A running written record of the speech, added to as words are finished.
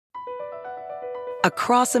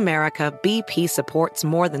Across America, BP supports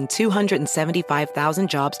more than 275,000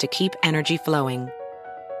 jobs to keep energy flowing.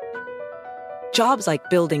 Jobs like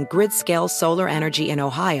building grid-scale solar energy in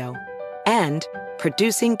Ohio and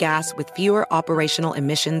producing gas with fewer operational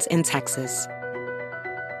emissions in Texas.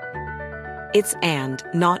 It's and,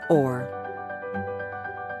 not or.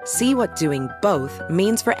 See what doing both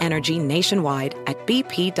means for energy nationwide at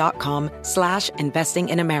bp.com/investing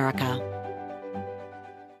in America.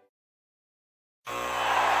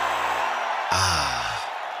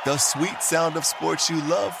 The sweet sound of sports you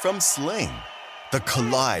love from Sling. The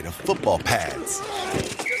collide of football pads.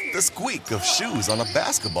 The squeak of shoes on a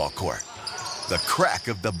basketball court. The crack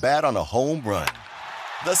of the bat on a home run.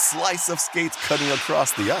 The slice of skates cutting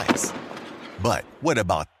across the ice. But what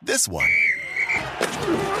about this one?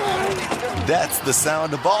 That's the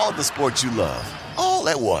sound of all the sports you love, all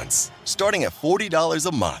at once. Starting at $40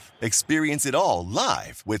 a month. Experience it all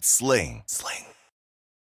live with Sling.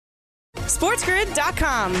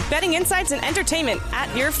 SportsGrid.com. Betting insights and entertainment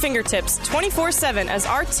at your fingertips 24/7 as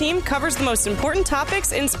our team covers the most important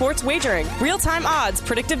topics in sports wagering. Real-time odds,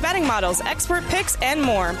 predictive betting models, expert picks, and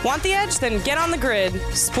more. Want the edge? Then get on the grid.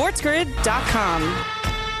 SportsGrid.com.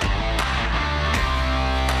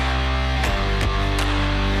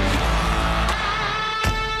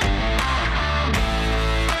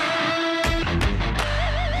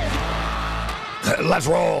 Let's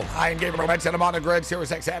roll. I am Gabriel Benson. I'm on the grid.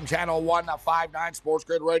 Sirius XM Channel 159, Sports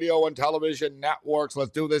Grid Radio and Television Networks.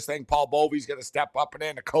 Let's do this thing. Paul Bovey's going to step up and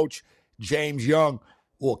in. The coach, James Young,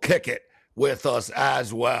 will kick it with us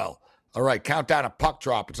as well. All right, countdown of puck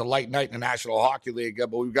drop. It's a light night in the National Hockey League,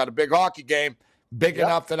 but we've got a big hockey game. Big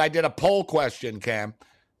enough that I did a poll question, Cam.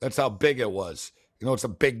 That's how big it was. You know, it's a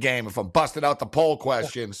big game if I'm busting out the poll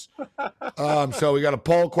questions. So we got a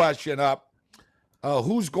poll question up.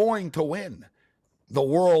 Who's going to win the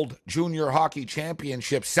World Junior Hockey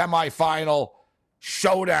Championship semifinal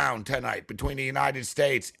showdown tonight between the United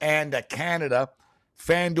States and Canada?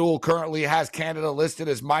 FanDuel currently has Canada listed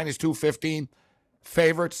as minus 215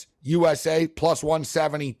 favorites, USA plus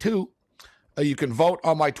 172. You can vote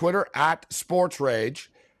on my Twitter at SportsRage,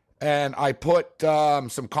 and I put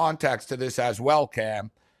some context to this as well,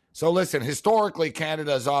 Cam. So listen, historically,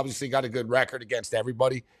 Canada has obviously got a good record against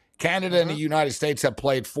everybody. Canada and the United States have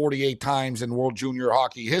played 48 times in World Junior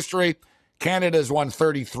Hockey history. Canada has won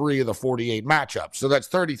 33 of the 48 matchups. So that's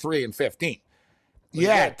 33 and 15.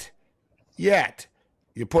 Yet,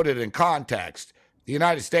 you put it in context, the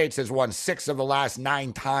United States has won 6 of the last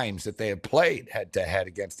 9 times that they have played head-to-head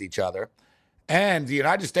against each other. And the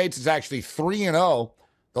United States is actually 3-0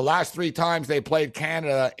 the last 3 times they played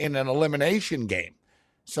Canada in an elimination game.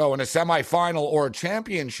 So in a semifinal or a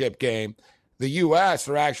championship game, the U.S.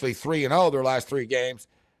 are actually 3-0 their last 3 games,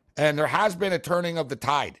 and there has been a turning of the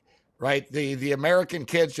tide, right? The American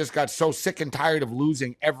kids just got so sick and tired of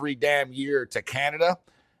losing every damn year to Canada.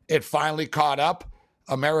 It finally caught up.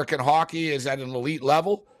 American hockey is at an elite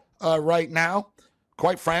level right now.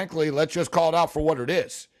 Quite frankly, let's just call it out for what it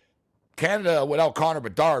is. Canada, without Connor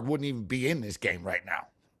Bedard, wouldn't even be in this game right now,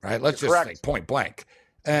 right? Let's just say point blank.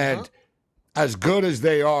 And as good as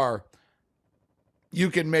they are, you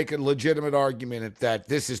can make a legitimate argument that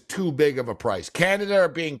this is too big of a price. Canada are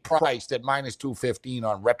being priced at minus 215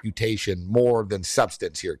 on reputation more than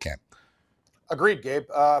substance here, Ken. Agreed, Gabe.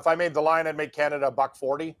 If I made the line, I'd make Canada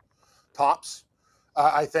 $140 tops.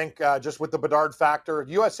 I think just with the Bedard factor.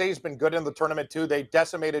 USA's been good in the tournament, too. They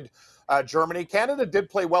decimated Germany. Canada did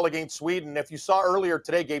play well against Sweden. If you saw earlier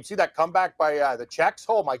today, Gabe, see that comeback by the Czechs?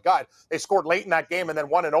 Oh, my God. They scored late in that game and then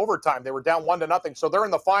won in overtime. They were down 1-0. So they're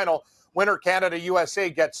in the final. Winner Canada, USA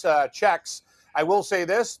gets Czechs. I will say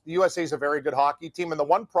this, the USA is a very good hockey team. And the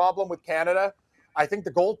one problem with Canada, I think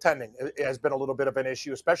the goaltending has been a little bit of an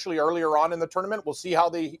issue, especially earlier on in the tournament. We'll see how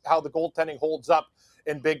the goaltending holds up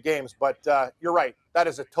in big games. But you're right. That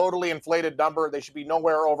is a totally inflated number. They should be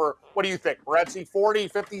nowhere over, what do you think, Moretzi, 40,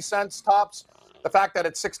 50 cents tops? The fact that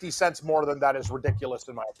it's 60 cents more than that is ridiculous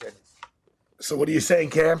in my opinion. So what are you saying,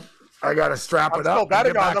 Cam? I got to strap it up.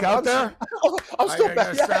 Get back out there. I'm still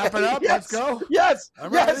betting. Strap it up. Yes. Let's go. Yes.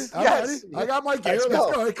 I'm yes. ready. Yes. I got my gear. Let's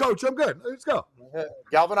go. Hey, Coach, I'm good. Let's go.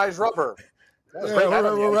 Galvanized rubber.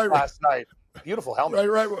 We're right. Last night. Beautiful helmet.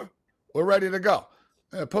 Right. We're ready to go.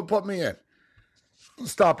 Put me in.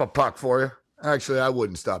 Stop a puck for you. Actually, I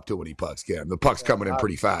wouldn't stop too many pucks, Cam. The puck's coming in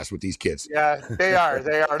pretty fast with these kids. Yeah, they are.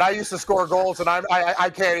 And I used to score goals, and I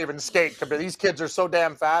can't even skate. These kids are so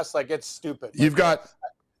damn fast, like it's stupid. You've got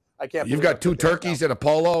 2 turkeys and a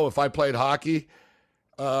polo. If I played hockey,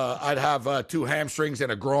 I'd have 2 hamstrings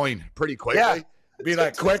and a groin pretty quickly. Be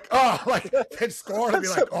like, quick. Oh, like, and score and be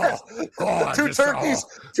like, oh, God. Two turkeys,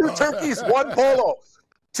 one polo.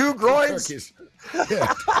 Two groins. Turkeys.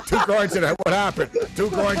 Yeah, 2 groins and what happened? 2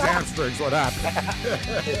 groins, hamstrings, what happened?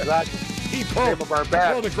 Exactly. He pulled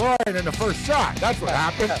a groin in the first shot. That's what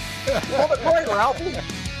happened. Pull the groin, Ralphie.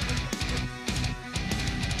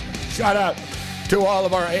 Shout out to all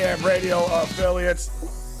of our AM radio affiliates.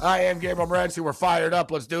 I am Gabriel Morency. We're fired up.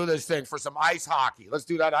 Let's do this thing for some ice hockey. Let's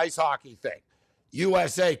do that ice hockey thing.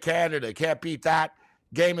 USA, Canada. Can't beat that.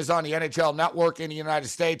 Game is on the NHL Network in the United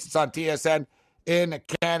States. It's on TSN in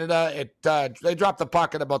Canada. They dropped the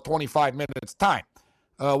puck in about 25 minutes time.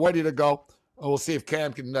 Ready to go. We'll see if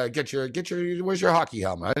Cam can get your. Where's your hockey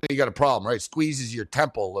helmet? I think you got a problem, right? Squeezes your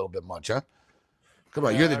temple a little bit much, huh? Come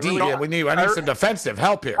on, you're the D. I need some defensive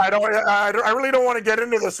help here. I really don't want to get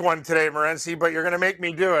into this one today, Morency, but you're going to make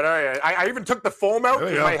me do it. All right. I even took the foam out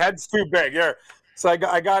because my head's too big. Here. So I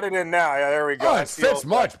got it in now. Yeah, there we go. Oh, it fits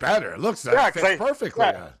much better. It looks like it fits perfectly.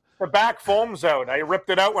 Yeah, the back foam's out. I ripped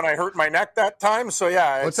it out when I hurt my neck that time. So,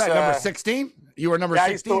 yeah. What's that, number 16? You were number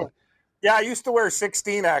 16? I used to wear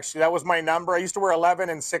 16, actually. That was my number. I used to wear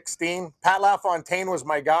 11 and 16. Pat LaFontaine was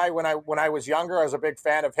my guy when I was younger. I was a big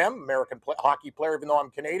fan of him, American hockey player, even though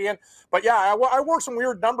I'm Canadian. But, yeah, I wore some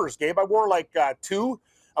weird numbers, Gabe. I wore, 2.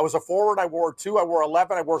 I was a forward. I wore 2. I wore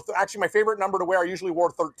 11. Actually, my favorite number to wear, I usually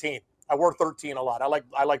wore 13. I wore 13 a lot. I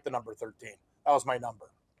like the number 13. That was my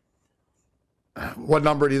number. What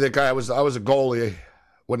number do you think I was? I was a goalie.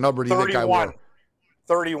 What number do you think I wore?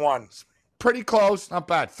 31. Pretty close. Not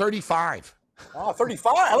bad. 35. Oh,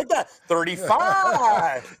 35. I like that.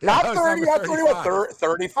 35. Not 30. Not 31.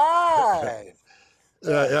 35.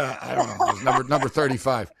 Yeah. I don't know. It was number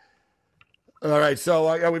 35. All right.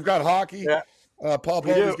 So we've got hockey. Yeah. Paul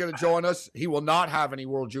Bovey's going to join us. He will not have any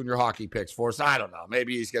World Junior Hockey picks for us. I don't know.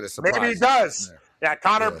 Maybe he's going to surprise. Maybe he does. Yeah,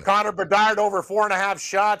 Connor Bedard over 4.5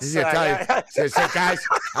 shots. Guys,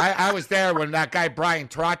 I was there when that guy Brian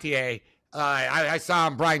Trottier. I saw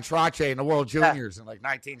him, Brian Trottier, in the World Juniors in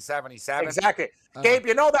 1977. Exactly. Gabe,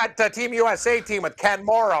 you know that Team USA team with Ken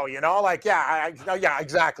Morrow, yeah,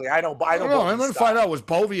 exactly. I don't know. I'm going to find out, was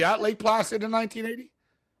Bovey at Lake Placid in 1980?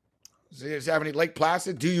 Does he have any Lake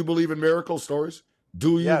Placid? Do you believe in miracle stories?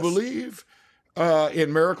 Do you believe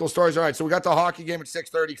in miracle stories? All right, so we got the hockey game at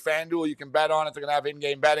 6:30. FanDuel, you can bet on it. They're going to have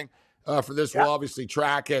in-game betting for this. We'll obviously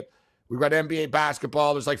track it. We've got NBA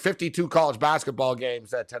basketball. There's 52 college basketball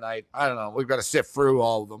games tonight. I don't know. We've got to sift through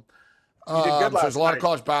all of them. You did good last there's a lot of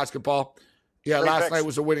college basketball. Yeah, last night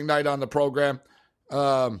was a winning night on the program.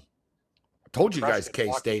 Told you guys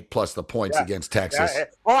K-State plus the points against Texas. Yeah.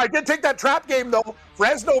 Oh, I did take that trap game, though.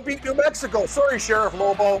 Fresno beat New Mexico. Sorry, Sheriff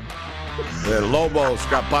Lobo. The Lobos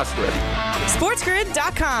got busted.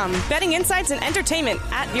 SportsGrid.com. Betting insights and entertainment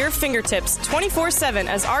at your fingertips 24/7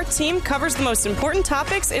 as our team covers the most important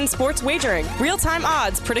topics in sports wagering. Real-time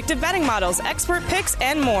odds, predictive betting models, expert picks,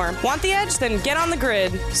 and more. Want the edge? Then get on the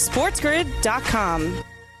grid. SportsGrid.com.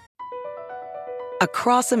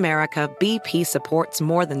 Across America, BP supports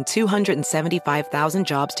more than 275,000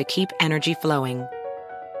 jobs to keep energy flowing.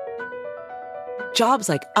 Jobs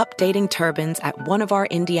like updating turbines at one of our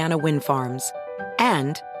Indiana wind farms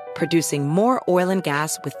and producing more oil and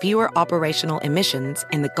gas with fewer operational emissions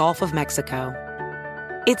in the Gulf of Mexico.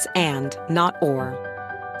 It's and, not or.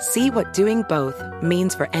 See what doing both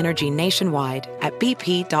means for energy nationwide at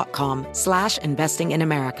bp.com/investing in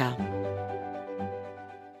America.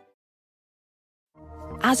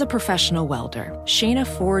 As a professional welder, Shayna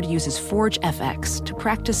Ford uses Forge FX to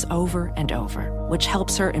practice over and over, which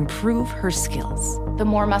helps her improve her skills. The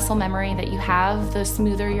more muscle memory that you have, the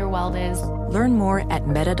smoother your weld is. Learn more at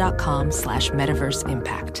meta.com/metaverse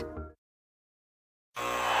impact.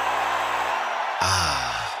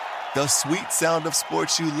 The sweet sound of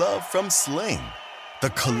sports you love from Sling.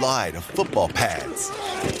 The collide of football pads.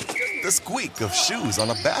 The squeak of shoes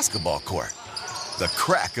on a basketball court. The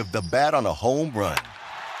crack of the bat on a home run.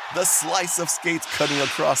 The slice of skates cutting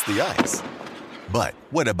across the ice. But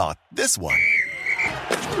what about this one?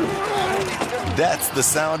 That's the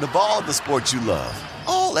sound of all the sports you love,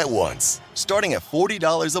 all at once. Starting at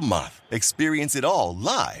 $40 a month. Experience it all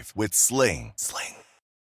live with Sling.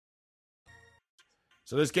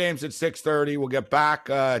 So this game's at 6:30. We'll get back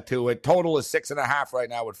to it. Total is 6.5 right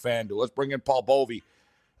now with FanDuel. Let's bring in Paul Bovey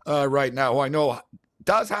right now, who I know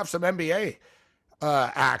does have some NBA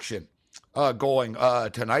action going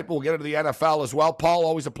tonight. But we'll get into the NFL as well. Paul,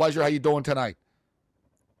 always a pleasure. How you doing tonight?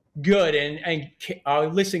 Good. And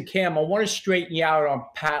listen, Cam, I want to straighten you out on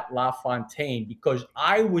Pat LaFontaine because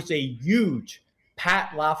I was a huge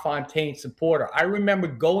Pat LaFontaine supporter. I remember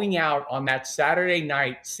going out on that Saturday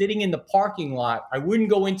night, sitting in the parking lot. I wouldn't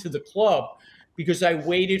go into the club because I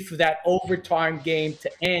waited for that overtime game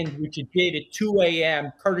to end, which it did at 2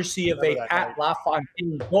 a.m., courtesy of a Pat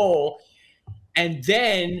LaFontaine goal. And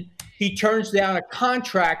then he turns down a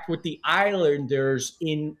contract with the Islanders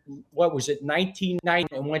in,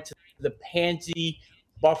 1990, and went to the pansy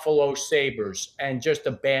Buffalo Sabres and just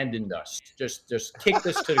abandoned us, just kicked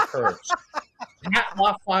us to the curbs. Pat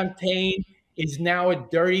LaFontaine is now a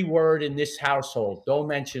dirty word in this household. Don't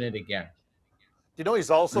mention it again. You know,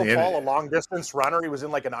 he's also, Paul, a long-distance runner. He was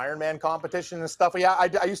in like an Ironman competition and stuff. Yeah,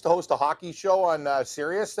 I used to host a hockey show on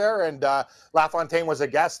Sirius there, and LaFontaine was a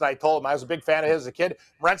guest, and I told him I was a big fan of his as a kid.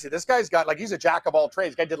 Renzi, this guy's got, like, he's a jack of all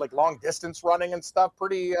trades. This guy did, like, long-distance running and stuff.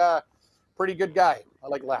 Pretty good guy. I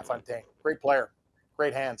like LaFontaine. Great player.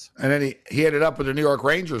 Great hands. And then he ended up with the New York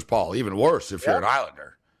Rangers, Paul. Even worse if you're an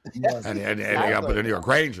Islander. Yes, and ended up with the New York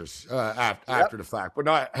Rangers after the fact. But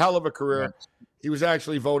not hell of a career. He was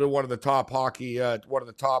actually voted one of the top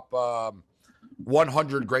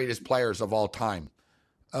 100 greatest players of all time.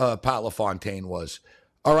 Pat LaFontaine was.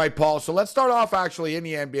 All right, Paul. So let's start off actually in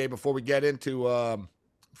the NBA before we get into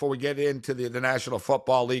the National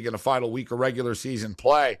Football League in the final week of regular season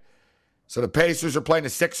play. So the Pacers are playing the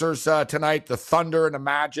Sixers tonight, the Thunder and the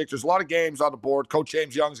Magic. There's a lot of games on the board. Coach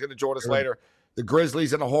James Young is going to join us later. The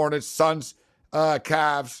Grizzlies and the Hornets, Suns,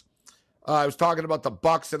 Cavs. I was talking about the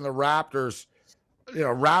Bucks and the Raptors. You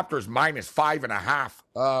know, Raptors minus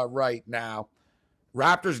 5.5 right now.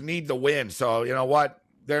 Raptors need the win. So, you know what?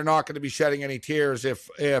 They're not going to be shedding any tears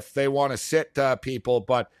if they want to sit people.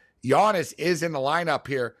 But Giannis is in the lineup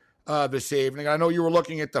here this evening. I know you were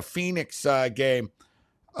looking at the Phoenix game.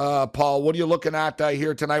 Paul, what are you looking at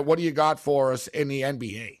here tonight? What do you got for us in the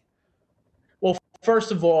NBA? Well,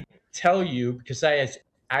 first of all, tell you, because I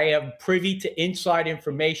am privy to inside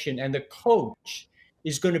information, and the coach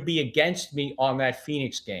is going to be against me on that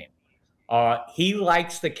Phoenix game. He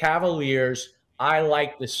likes the Cavaliers. I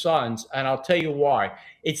like the Suns, and I'll tell you why.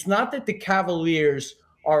 It's not that the Cavaliers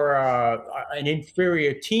are an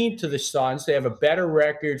inferior team to the Suns. They have a better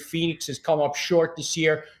record. Phoenix has come up short this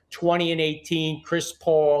year, 20-18. Chris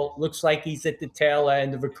Paul looks like he's at the tail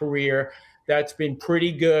end of a career that's been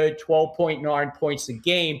pretty good, 12.9 points a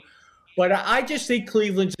game. But I just think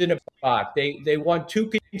Cleveland's in a spot. They won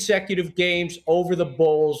 2 consecutive games over the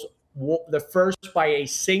Bulls, the first by a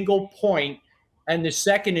single point and the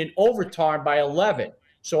second in overtime by 11.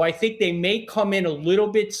 So I think they may come in a little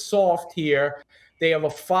bit soft here. They have a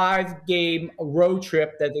 5-game road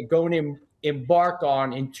trip that they're going to embark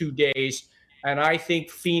on in 2 days. And I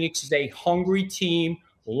think Phoenix is a hungry team,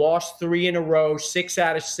 lost 3 in a row, 6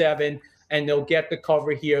 out of 7. And they'll get the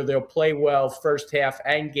cover here. They'll play well first half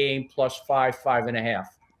and game +5, 5.5.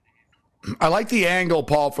 I like the angle,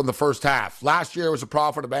 Paul, from the first half. Last year was a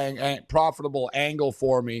profitable angle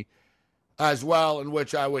for me as well, in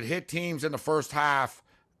which I would hit teams in the first half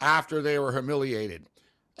after they were humiliated.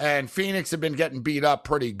 And Phoenix had been getting beat up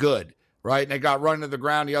pretty good, right? And they got run to the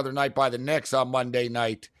ground the other night by the Knicks on Monday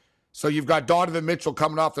night. So you've got Donovan Mitchell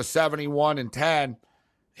coming off the 71-10.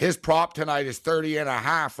 His prop tonight is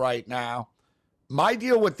 30.5 right now. My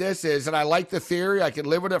deal with this is, and I like the theory, I can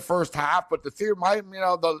live with it first half, but the theory,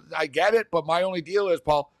 I get it, but my only deal is,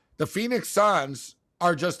 Paul, the Phoenix Suns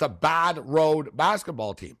are just a bad road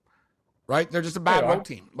basketball team, right? They're just a bad road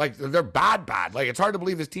team. Like, they're bad. Like, it's hard to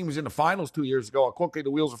believe this team was in the finals 2 years ago, and quickly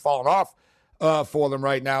the wheels are falling off for them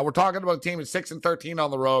right now. We're talking about a team that's 6-13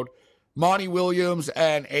 on the road. Monty Williams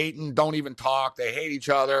and Ayton don't even talk. They hate each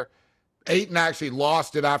other. Ayton actually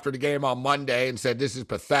lost it after the game on Monday and said, this is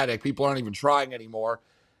pathetic. People aren't even trying anymore.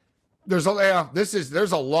 There's a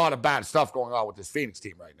lot of bad stuff going on with this Phoenix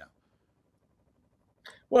team right now.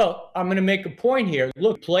 Well, I'm going to make a point here.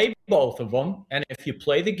 Look, play both of them. And if you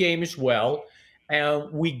play the game as well,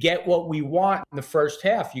 and we get what we want in the first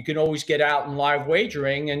half, you can always get out in live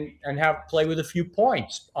wagering and have play with a few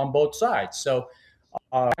points on both sides. So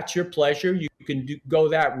that's your pleasure. You can go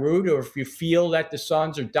that route, or if you feel that the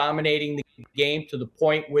Suns are dominating the game to the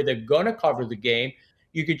point where they're going to cover the game,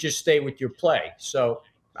 you could just stay with your play. So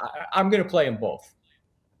I'm going to play them both.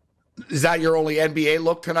 Is that your only NBA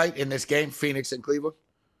look tonight in this game, Phoenix and Cleveland?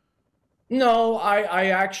 No, I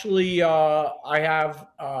actually I have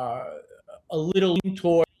a little lean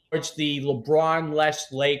towards the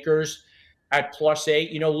LeBron-less Lakers at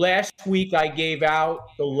 +8. You know, last week I gave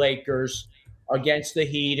out the Lakers against the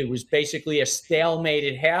Heat. It was basically a stalemate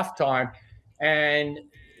at halftime, and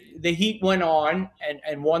the Heat went on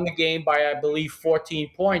and won the game by, I believe, 14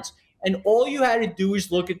 points. And all you had to do is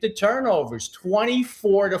look at the turnovers,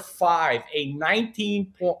 24-5, a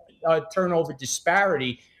 19 turnover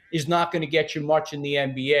disparity is not going to get you much in the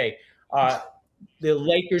NBA. The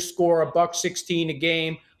Lakers score $116 a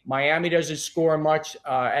game. Miami doesn't score much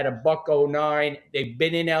at $1.09. They've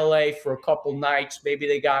been in LA for a couple nights. Maybe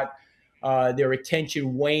they got their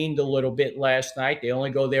attention waned a little bit last night. They only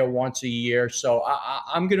go there once a year. So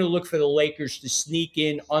I'm going to look for the Lakers to sneak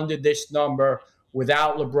in under this number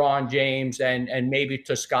without LeBron James, and maybe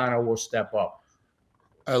Toscano will step up.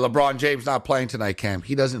 LeBron James not playing tonight, Cam.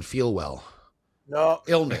 He doesn't feel well. No.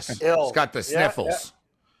 Illness. He's got the sniffles. Yeah.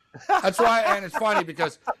 That's why, and it's funny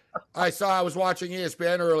because I was watching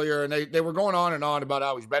ESPN earlier, and they were going on and on about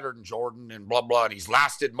how he's better than Jordan and blah, blah, and he's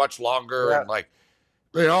lasted much longer. And like,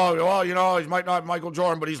 he might not Michael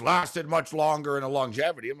Jordan, but he's lasted much longer in a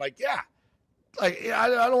longevity. I'm like, yeah. Like, I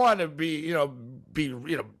don't want to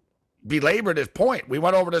belabor this point. We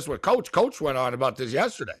went over this with Coach. Coach went on about this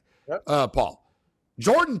yesterday, Paul.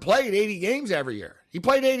 Jordan played 80 games every year. He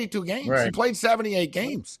played 82 games. Right. He played 78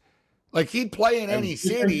 games. Like, he'd play in any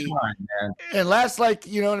city unless, like,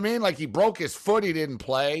 you know what I mean? Like, he broke his foot, he didn't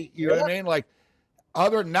play. You know what I mean? Like,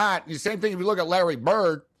 other than that, the same thing if you look at Larry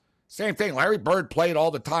Bird, same thing. Larry Bird played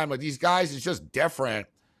all the time. Like, these guys, it's just different.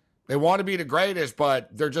 They want to be the greatest, but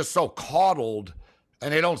they're just so coddled,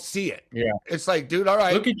 and they don't see it. Yeah. It's like, dude, all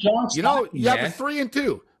right. Look at John Stockton, you have a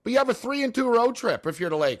 3-2, but you have a 3-2 road trip if you're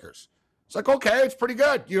the Lakers. It's like, okay, it's pretty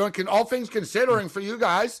good. You know, all things considering for you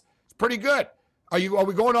guys, it's pretty good. Are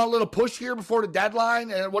we going on a little push here before the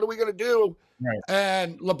deadline? And what are we going to do? Right.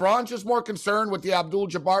 And LeBron's just more concerned with the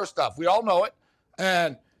Abdul-Jabbar stuff. We all know it.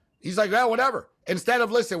 And he's like, well, whatever. Instead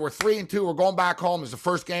of, listen, we're 3-2. We're going back home. It's the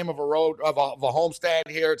first game of a homestand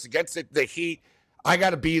here. It's against the Heat. I got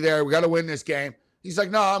to be there. We got to win this game. He's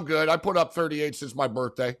like, no, I'm good. I put up 38 since my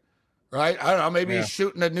birthday. Right? I don't know. Maybe he's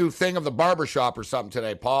shooting a new thing of the barbershop or something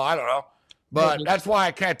today, Paul. I don't know. But that's why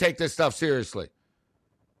I can't take this stuff seriously.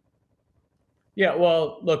 Yeah,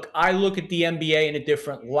 well, look, I look at the NBA in a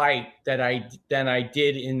different light than I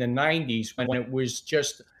did in the 90s when it was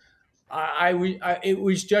just it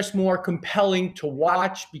was just more compelling to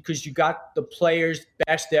watch because you got the players'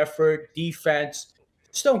 best effort, defense.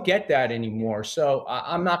 Just don't get that anymore. So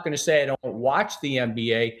I'm not going to say I don't watch the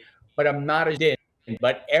NBA, but I'm not as in.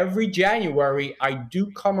 But every January, I do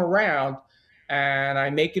come around and I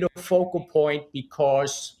make it a focal point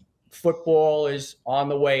because football is on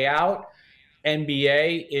the way out.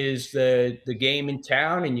 NBA is the game in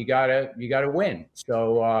town, and you gotta win.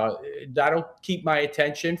 So that'll keep my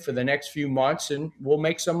attention for the next few months, and we'll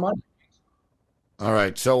make some money. All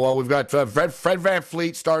right. So we've got Fred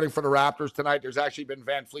VanVleet starting for the Raptors tonight. There's actually been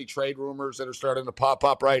VanVleet trade rumors that are starting to pop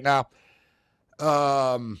up right now.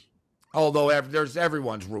 Although there's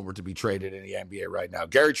everyone's rumored to be traded in the NBA right now.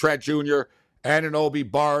 Gary Trent Jr., Anunoby,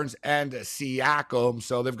 Barnes, and Siakam.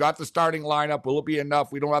 So they've got the starting lineup. Will it be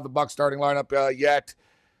enough? We don't have the Bucks starting lineup yet.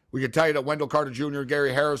 We can tell you that Wendell Carter Jr. and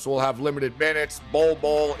Gary Harris will have limited minutes.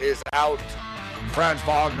 Bol is out. Franz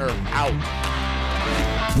Wagner out.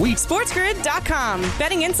 SportsGrid.com.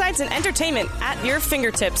 Betting insights and entertainment at your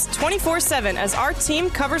fingertips 24/7 as our team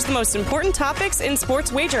covers the most important topics in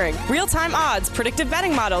sports wagering. Real-time odds, predictive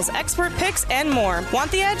betting models, expert picks, and more.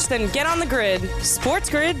 Want the edge? Then get on the grid.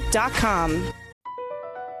 SportsGrid.com.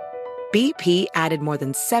 BP added more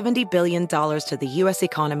than $70 billion to the U.S.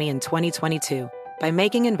 economy in 2022 by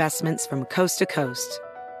making investments from coast to coast.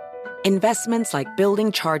 Investments like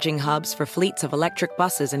building charging hubs for fleets of electric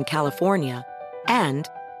buses in California and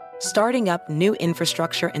starting up new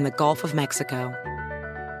infrastructure in the Gulf of Mexico.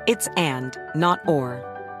 It's and, not or.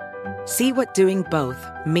 See what doing both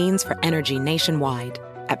means for energy nationwide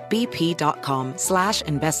at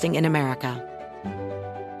bp.com/investing in America.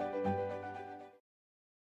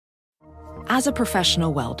 As a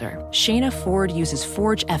professional welder, Shayna Ford uses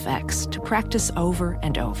Forge FX to practice over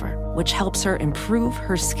and over, which helps her improve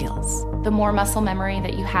her skills. The more muscle memory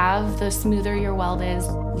that you have, the smoother your weld is.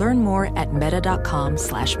 Learn more at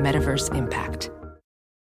meta.com/metaverse impact.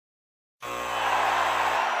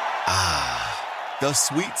 The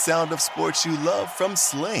sweet sound of sports you love from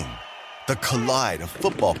Sling. The collide of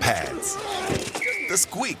football pads. The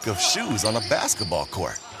squeak of shoes on a basketball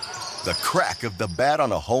court. The crack of the bat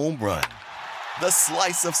on a home run. The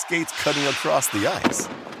slice of skates cutting across the ice.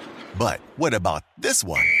 But what about this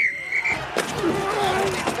one?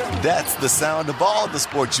 That's the sound of all the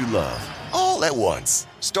sports you love, all at once.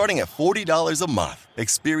 Starting at $40 a month.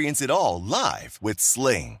 Experience it all live with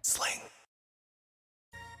Sling.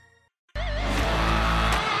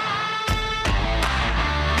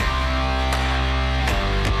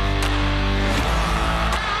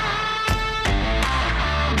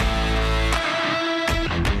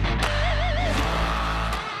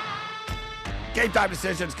 Game Time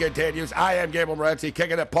Decisions continues. I am Gabriel Morency,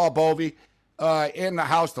 kicking it. Paul Bovey in the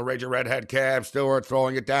house. The Raging Redhead Cam Stewart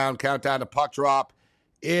throwing it down. Countdown to puck drop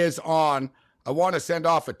is on. I want to send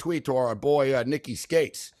off a tweet to our boy Nicky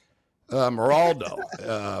Skates, Meraldo.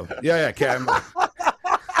 Yeah, Cam.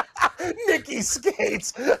 Nicky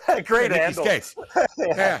Skates, great handle. Nicky Skates.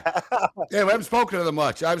 Yeah, we haven't spoken to them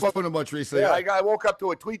much. I haven't spoken to them much recently. Yeah. I woke up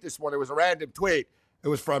to a tweet this morning. It was a random tweet. It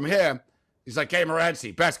was from him. He's like, "Hey,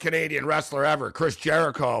 Morency, best Canadian wrestler ever, Chris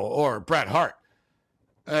Jericho or Bret Hart."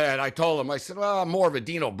 And I told him, I said, "Well, I'm more of a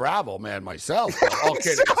Dino Bravo man myself." All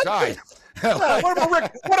kidding aside. What about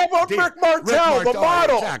Rick Martel, the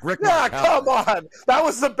model? Rick Martel. Come on. That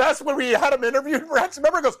was the best when we had him interviewed. Rex,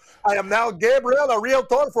 remember, he goes, "I am now Gabriel, a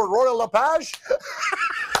realtor for Royal LePage."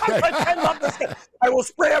 I love this guy. I will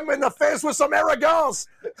spray him in the face with some arrogance.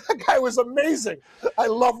 That guy was amazing. I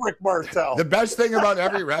love Rick Martel. The best thing about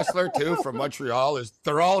every wrestler, too, from Montreal is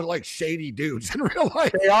they're all like shady dudes in real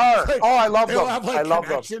life. They are. Like, I love them. Have, like, I love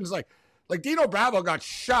them. Like Dino Bravo got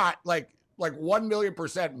shot like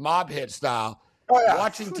 1,000,000% mob hit style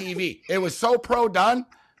watching TV. It was so pro done.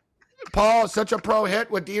 Paul, such a pro hit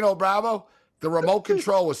with Dino Bravo. The remote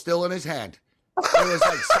control was still in his hand. It was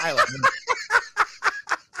like silent.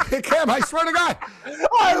 Cam, I swear to God.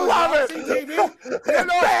 I love it. TV, it's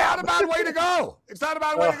not a bad way to go. It's not a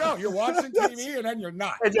bad way to go. You're watching TV and then you're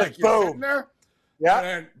not. It just like you're boom. sitting there. Yeah.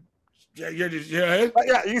 And you're just,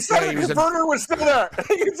 you said the converter was still there.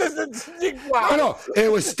 Wow. No,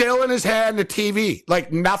 it was still in his hand, the TV.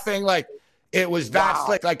 Like nothing, like it was that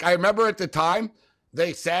slick. Like I remember at the time,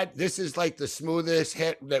 they said this is like the smoothest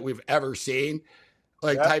hit that we've ever seen,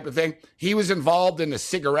 type of thing. He was involved in the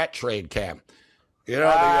cigarette trade, Cam. You know,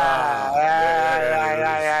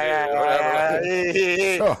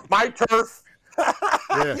 my turf.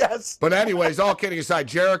 Yes. But anyways, all kidding aside,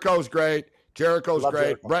 Jericho's great. Love great.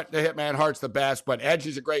 Jericho. Bret the Hitman Hart's the best, but Edge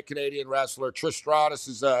is a great Canadian wrestler. Trish Stratus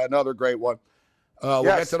is another great one. We'll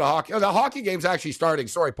get to the hockey. The hockey game's actually starting.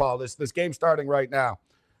 Sorry, Paul. This game's starting right now.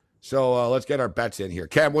 So let's get our bets in here.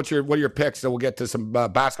 Cam, what are your picks? So we'll get to some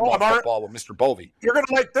basketball football with Mr. Bovey. You're going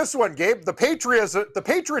to like this one, Gabe. The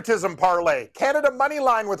patriotism parlay. Canada money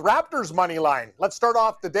line with Raptors money line. Let's start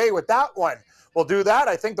off the day with that one. We'll do that.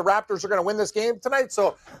 I think the Raptors are going to win this game tonight,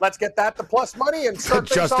 so let's get that to plus money and start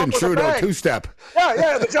things off with Justin Trudeau two-step.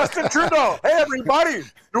 Yeah, the Justin Trudeau. Hey, everybody,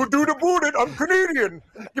 don't do the boot it. I'm Canadian.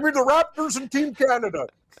 Give me the Raptors and Team Canada.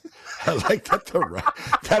 I like that.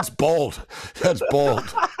 That's bold. That's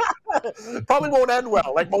bold. Probably won't end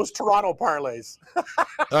well, like most Toronto parlays.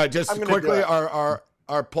 Just quickly,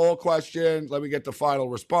 our poll question. Let me get the final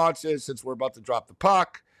responses since we're about to drop the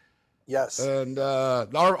puck. Yes. And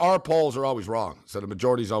our polls are always wrong, so the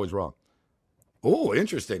majority is always wrong. Oh,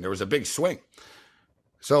 interesting. There was a big swing.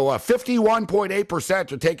 So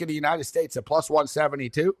 51.8% are taking the United States at plus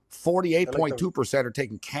 172. 48.2% are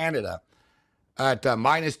taking Canada at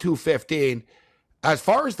minus 215. As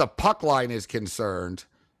far as the puck line is concerned,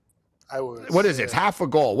 what is it? It's half a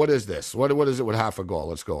goal. What is this? What is it with half a goal?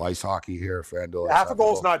 Let's go. Ice hockey here, FanDuel. Half a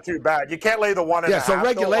goal is not too bad. You can't lay the 1.5. Yeah, so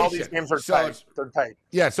regulation. All these games are tight. They're tight.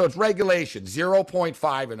 Yeah, so it's regulation.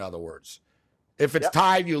 0.5, in other words. If it's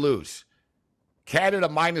tied, you lose. Canada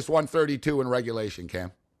minus 132 in regulation,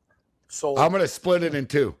 Cam. So I'm going to split it in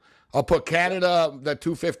two. I'll put Canada, the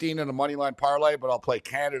 215 in a money line parlay, but I'll play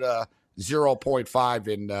Canada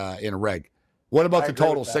 0.5 in reg. What about the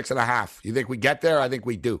total 6.5? You think we get there? I think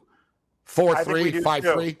we do. 4-3,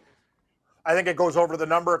 5-3. I think it goes over the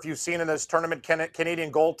number. If you've seen in this tournament, Canadian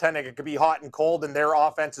goaltending, it could be hot and cold, and their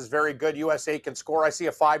offense is very good. USA can score. I see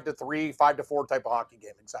a 5-3, 5-4 type of hockey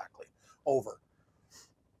game. Exactly. Over.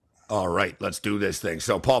 All right, let's do this thing.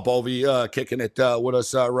 So Paul Bovey kicking it with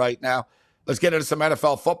us right now. Let's get into some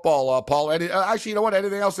NFL football, Paul. Actually, you know what?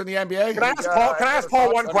 Anything else in the NBA? Can I ask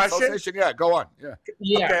Paul one question? Yeah, go on. Yeah.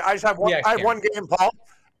 Okay, I just have one. I have one game, Paul.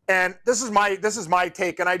 And this is my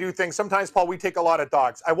take, and I do think sometimes, Paul, we take a lot of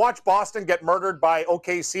dogs. I watched Boston get murdered by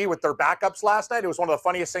OKC with their backups last night. It was one of the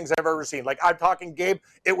funniest things I've ever seen. Like, I'm talking, Gabe,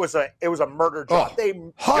 it was a murder job. They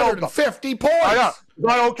 150 points. I know.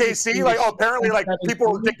 Not OKC. Like, apparently, like,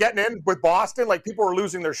 people were getting in with Boston. Like, people were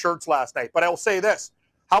losing their shirts last night. But I will say this.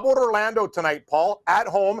 How about Orlando tonight, Paul? At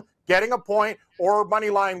home, getting a point or money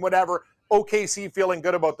line, whatever. OKC feeling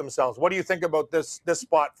good about themselves. What do you think about this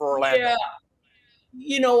spot for Orlando? Yeah.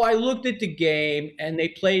 You know, I looked at the game, and they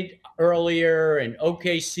played earlier, and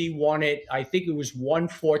OKC won it. I think it was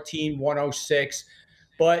 114-106.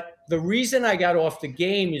 But the reason I got off the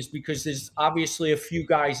game is because there's obviously a few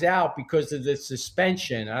guys out because of the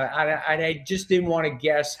suspension. I just didn't want to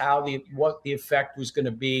guess what the effect was going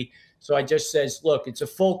to be. So I just says, look, it's a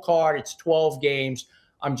full card. It's 12 games.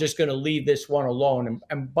 I'm just going to leave this one alone.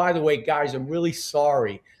 And by the way, guys, I'm really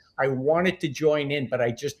sorry. I wanted to join in, but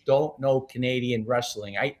I just don't know Canadian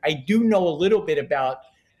wrestling. I do know a little bit about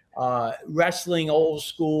Wrestling old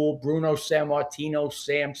school, Bruno Sammartino,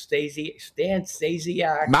 Stan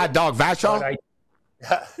Stasiak. Mad Dog Vachon?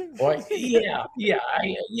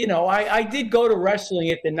 I did go to wrestling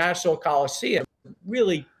at the Nassau Coliseum.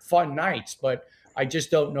 Really fun nights, but I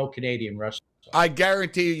just don't know Canadian wrestling. I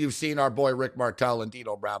guarantee you've seen our boy Rick Martel and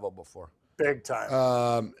Dino Bravo before. Big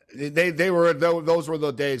time. Those were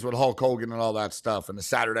the days with Hulk Hogan and all that stuff, and the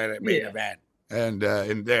Saturday Night Main Event, and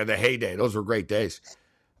in the heyday. Those were great days.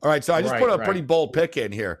 All right, so I just put a pretty bold pick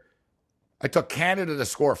in here. I took Canada to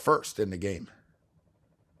score first in the game.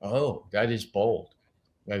 Oh, that is bold.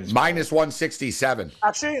 Minus 167.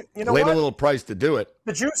 Actually, you know Laid what? a little price to do it.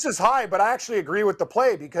 The juice is high, but I actually agree with the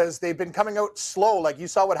play because they've been coming out slow. Like you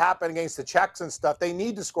saw what happened against the Czechs and stuff. They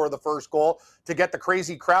need to score the first goal to get the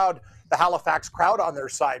crazy crowd, the Halifax crowd on their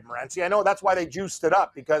side, Morency. I know that's why they juiced it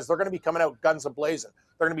up, because they're going to be coming out guns a-blazing.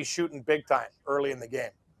 They're going to be shooting big time early in the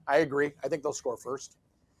game. I agree. I think they'll score first.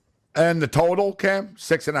 And the total, Cam,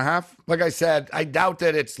 6.5. Like I said, I doubt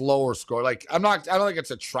that it's lower score. I don't think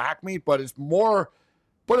it's a track meet, but it's more.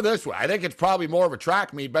 Put it this way, I think it's probably more of a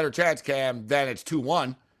track meet, better chance, Cam, than it's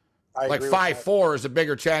 2-1. Like 5-4 is a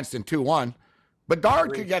bigger chance than 2-1.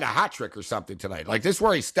 Bedard could get a hat trick or something tonight. Like this,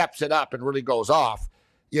 where he steps it up and really goes off.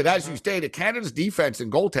 Yet, as you stated, Canada's defense and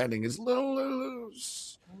goaltending is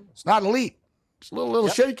it's not elite. It's a little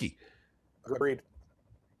shaky. Agreed.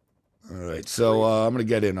 All right, so I'm going to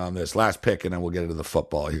get in on this last pick, and then we'll get into the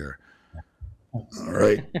football here. All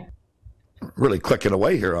right, really clicking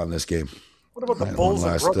away here on this game. What about the Bulls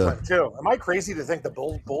in Brooklyn, too? Am I crazy to think the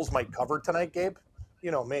Bulls might cover tonight, Gabe?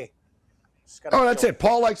 You know me. That's it.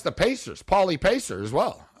 Paul likes the Pacers. Paulie Pacer as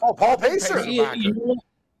well. Oh, Paul Pacer.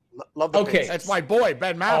 Love the Pacers. That's my boy,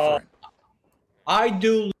 Ben Matherin. I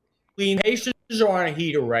do lean. Pacers are on a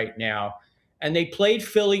heater right now, and they played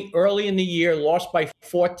Philly early in the year, lost by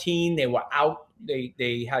 14. They were out.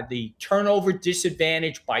 They had the turnover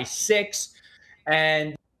disadvantage by 6,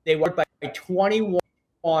 and they were by 21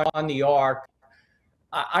 on the arc.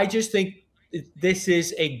 I just think this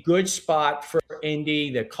is a good spot for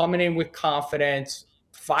Indy. They're coming in with confidence.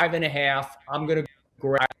 5.5. I'm going to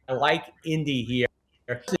grab. I like Indy here.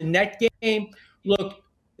 The net game. Look,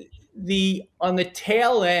 on the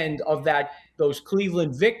tail end of those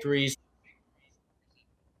Cleveland victories.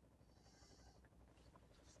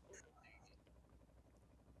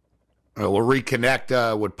 We'll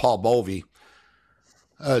reconnect with Paul Bovey.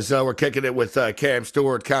 So we're kicking it with Cam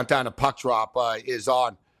Stewart. Countdown to puck drop is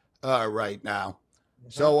on right now.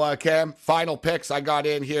 So, Cam, final picks I got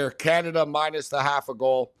in here. Canada minus the half a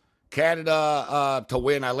goal. Canada to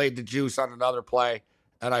win. I laid the juice on another play,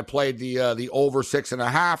 and I played the over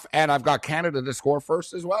 6.5, and I've got Canada to score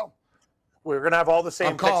first as well. We're going to have all the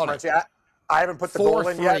same picks. I haven't put the goal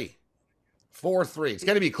in yet. 4-3. It's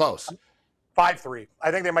going to be close. 5-3.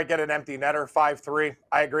 I think they might get an empty netter. 5-3.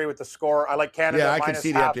 I agree with the score. I like Canada minus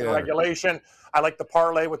half in regulation. I like the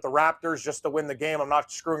parlay with the Raptors just to win the game. I'm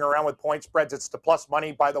not screwing around with point spreads. It's the plus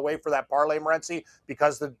money, by the way, for that parlay, Morency,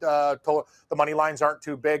 because the money lines aren't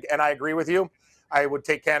too big. And I agree with you. I would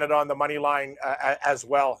take Canada on the money line as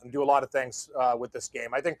well and do a lot of things with this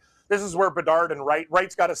game. I think this is where Bedard and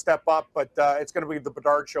Wright's got to step up, but it's going to be the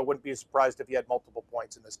Bedard show. Wouldn't be surprised if he had multiple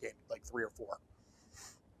points in this game, like 3 or 4.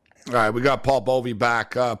 All right, we got Paul Bovey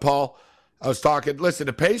back. Paul, I was talking. Listen,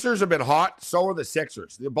 the Pacers have been hot. So are the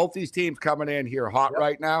Sixers. Both these teams coming in here hot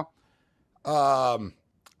right now.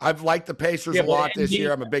 I've liked the Pacers a lot this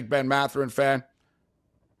year. I'm a big Ben Matherin fan.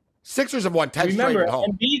 Sixers have won 10 straight at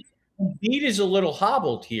home. Embiid is a little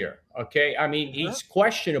hobbled here, okay? I mean, he's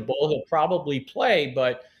questionable. He'll probably play,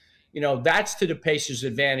 but, that's to the Pacers'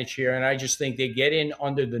 advantage here, and I just think they get in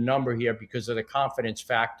under the number here because of the confidence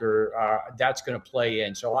factor. That's going to play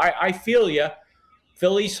in. So I feel you.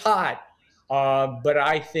 Philly's hot, but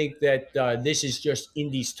I think that this is just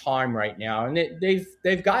Indy's time right now, and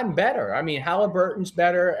they've gotten better. I mean, Halliburton's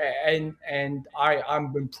better, and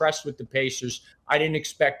I'm impressed with the Pacers. I didn't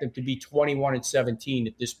expect them to be 21-17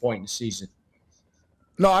 at this point in the season.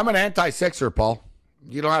 No, I'm an anti-Sixer, Paul.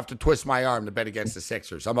 You don't have to twist my arm to bet against the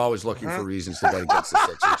Sixers. I'm always looking for reasons to bet against the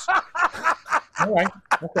Sixers. All right.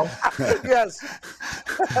 Okay. Yes.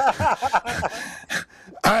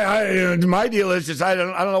 My deal is just I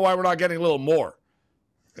don't know why we're not getting a little more.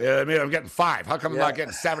 I'm getting 5. How come I'm not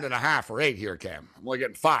getting 7.5 or 8 here, Cam? I'm only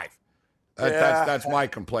getting 5. That's my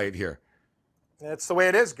complaint here. It's the way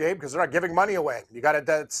it is, Gabe, because they're not giving money away. You got it.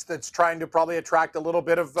 That's trying to probably attract a little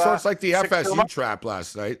bit of. So it's like the FSU trap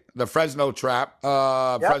last night, the Fresno trap,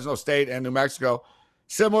 Fresno State and New Mexico.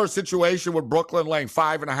 Similar situation with Brooklyn laying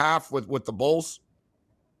 5.5 with the Bulls.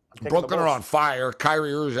 Brooklyn are on fire.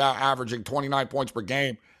 Kyrie Irving averaging 29 points per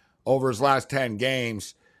game over his last 10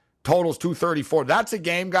 games. Total's 234. That's a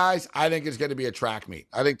game, guys. I think it's going to be a track meet.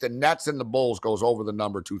 I think the Nets and the Bulls goes over the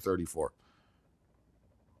number 234.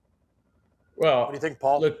 Well, what do you think,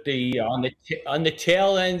 Paul? Look, on the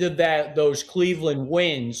tail end of those Cleveland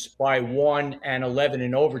wins by 1 and 11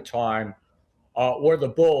 in overtime were the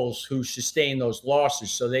Bulls who sustained those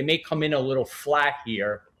losses. So they may come in a little flat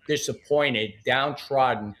here, disappointed,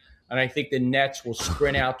 downtrodden, and I think the Nets will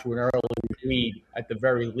sprint out to an early lead at the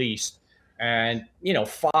very least. And,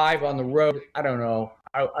 5 on the road, I don't know.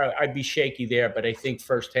 I'd be shaky there, but I think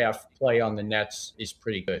first half play on the Nets is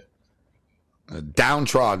pretty good.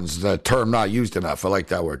 Downtrodden's the term not used enough. I like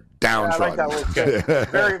that word. Downtrodden. Yeah, I like that word.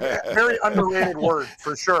 Very, very underrated word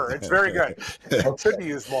for sure. It's very good. It should be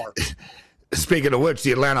used more. Speaking of which,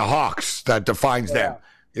 the Atlanta Hawks, that defines them.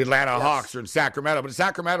 The Atlanta Hawks are in Sacramento. But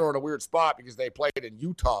Sacramento are in a weird spot because they played in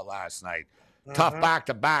Utah last night. Tough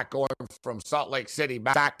back-to-back going from Salt Lake City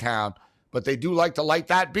back town. But they do like to light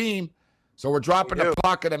that beam. So we're dropping the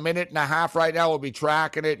puck in a minute and a half right now. We'll be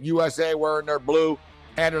tracking it. USA wearing their blue.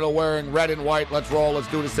 Canada wearing red and white. Let's roll. Let's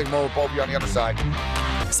do this thing more with Bobby on the other side.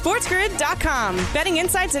 SportsGrid.com. Betting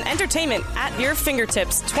insights and entertainment at your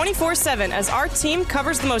fingertips 24/7 as our team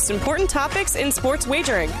covers the most important topics in sports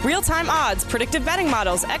wagering. Real-time odds, predictive betting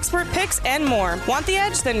models, expert picks, and more. Want the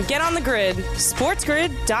edge? Then get on the grid.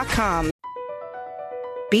 SportsGrid.com.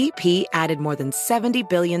 BP added more than $70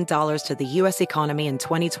 billion to the U.S. economy in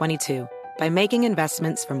 2022 by making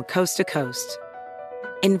investments from coast to coast.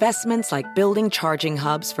 Investments like building charging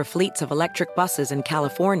hubs for fleets of electric buses in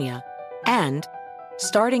California and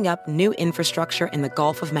starting up new infrastructure in the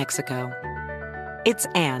Gulf of Mexico. It's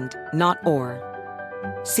and, not or.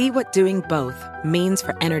 See what doing both means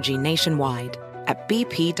for energy nationwide at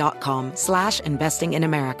bp.com/investing in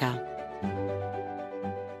America.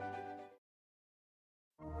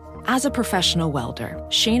 As a professional welder,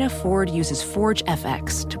 Shayna Ford uses Forge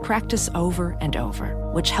FX to practice over and over,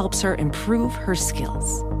 which helps her improve her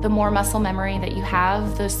skills. The more muscle memory that you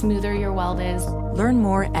have, the smoother your weld is. Learn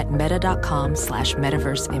more at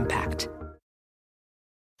meta.com/metaverse impact.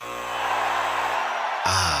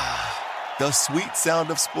 The sweet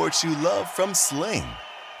sound of sports you love from Sling.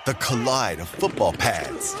 The collide of football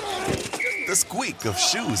pads. The squeak of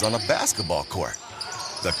shoes on a basketball court.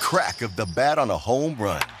 The crack of the bat on a home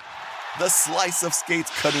run. The slice of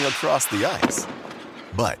skates cutting across the ice.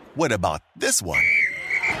 But what about this one?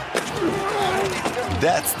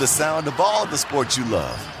 That's the sound of all the sports you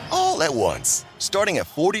love, all at once. Starting at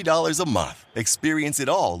 $40 a month. Experience it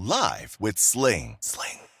all live with Sling.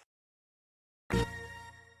 Sling.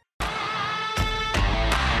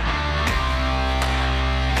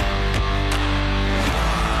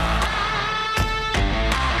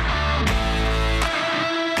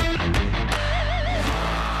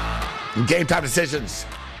 Game time decisions.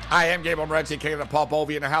 I am Gabe Morency, king of the Paul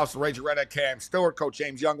Bovey in the house. Ranger Red at Cam Stewart. Coach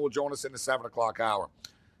James Young will join us in the 7 o'clock hour.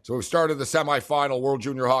 So we've started the semifinal World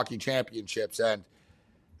Junior Hockey Championships, and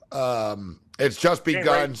it's just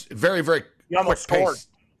begun. Very, very you almost quick scored. pace.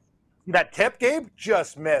 That tip, Gabe,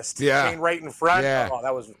 just missed. Yeah. Came right in front. Yeah. Oh,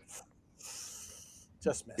 that was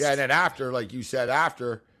just missed. Yeah, and then after, like you said,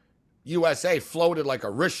 USA floated like a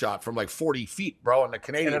wrist shot from like 40 feet, bro, and the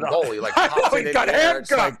Canadian goalie like pops it in the air. It's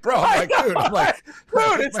like, bro, I'm like, dude,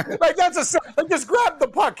 it's like that's like just grab the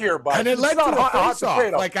puck here, bud. And it led to a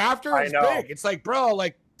face-off. Like after it's know. big, it's like, bro,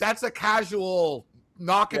 like that's a casual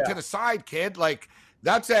knock it to the side, kid. Like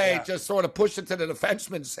that's just sort of push it to the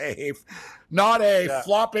defenseman save, not a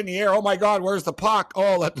flop in the air. Oh my God, where's the puck?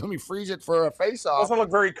 Oh, let me freeze it for a face-off. Doesn't look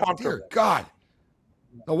very comfortable. Dear God,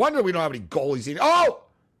 no wonder we don't have any goalies in.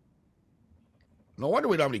 No wonder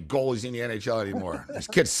we don't have any goalies in the NHL anymore. These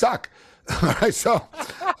kids suck. All right, so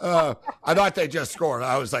I thought they just scored.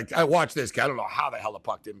 I was like, I watched this guy. I don't know how the hell the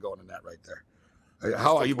puck didn't go in the net right there.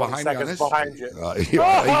 How are you behind me on this? Behind you.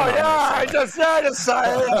 I just said it.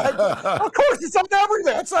 Of course, it's on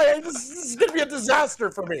everything. This is going to be a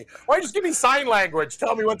disaster for me. Why don't you just give me sign language?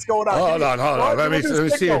 Tell me what's going on. Hold on. Let me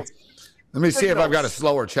see. Let me see if I've got a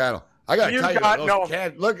slower channel. I got to tell you,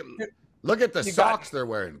 look at the socks they're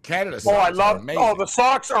wearing. Canada socks are amazing. The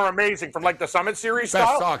socks are amazing from like the Summit Series Best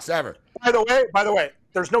style. Socks ever. By the way,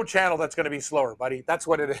 there's no channel that's going to be slower, buddy. That's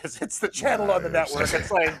what it is. It's the channel on the network.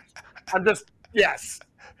 It's like, yes.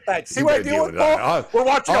 Thanks. See what I deal with, Paul? We're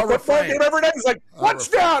watching a football game every day. He's like,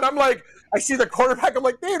 touchdown. I'm like, I see the quarterback. I'm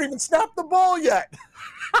like, they haven't even snapped the ball yet.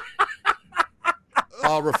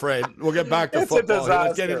 I'll refrain. We'll get back to football.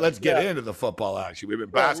 Let's get into the football action. We've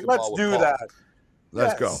been basketball. Let's do that.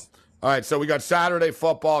 Let's go. All right, so we got Saturday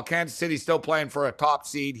football. Kansas City still playing for a top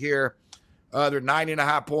seed here. They're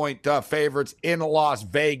 9.5-point favorites in Las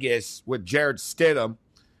Vegas with Jared Stidham.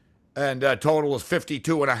 And total was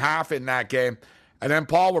 52.5 in that game. And then,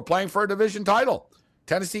 Paul, we're playing for a division title.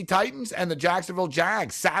 Tennessee Titans and the Jacksonville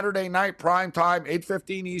Jags. Saturday night, prime time,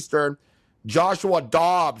 8:15 Eastern. Joshua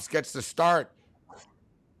Dobbs gets the start.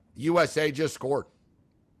 USA just scored.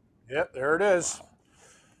 Yep, there it is.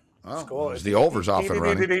 Oh, the over's off and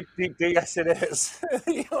running. Yes, it is.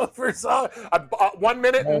 The over's off. 1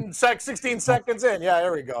 minute and 16 seconds in. Yeah,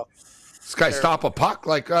 there we go. This guy stop a puck?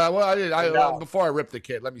 Like, before I rip the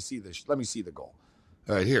kid, let me see this. Let me see the goal.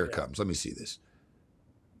 All right, here it comes. Let me see this.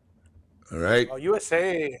 All right. Oh,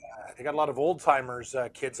 USA, they got a lot of old-timers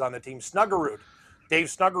kids on the team. Snuggerud. Dave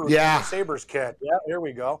Snuggerud, yeah. The Sabres kid. Yeah, here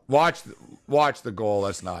we go. Watch the goal.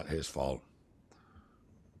 That's not his fault.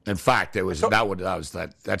 In fact,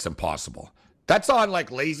 that's impossible. That's on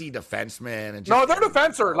like lazy defensemen and no, their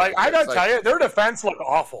defense are like I gotta tell you, their defense look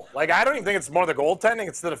awful. Like I don't even think it's more the goaltending;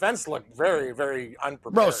 it's the defense look very, very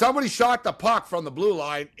unprepared. Bro, somebody shot the puck from the blue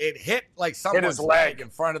line. It hit like someone's leg in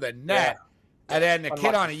front of the net, and then the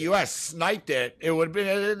kid on the U.S. sniped it. It would have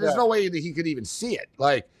been. There's no way that he could even see it.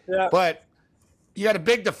 But you got a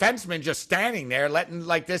big defenseman just standing there letting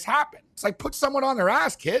like this happen. It's like put someone on their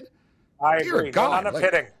ass, kid. I agree. Not enough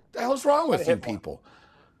hitting. What the hell's wrong with you people?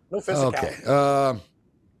 No physicality.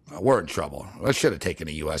 Okay. We're in trouble. I should have taken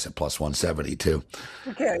the U.S. at plus 170, too.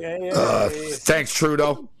 Okay. Thanks,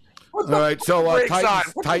 Trudeau. All right, so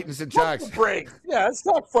Titans and Jags. Break. Yeah, let's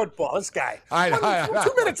talk football. This guy.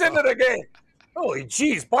 2 minutes into the game. Holy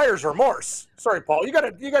jeez, buyer's remorse. Sorry, Paul. You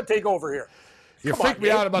gotta take over here. You freaked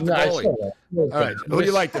me out about the goalie. All right, who do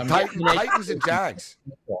you like? The Titans and Jags.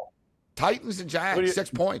 Titans and Jags, 6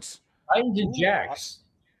 points. Titans and Jags.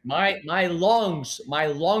 My lungs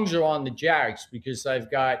are on the Jags because I've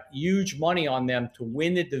got huge money on them to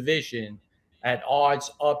win the division at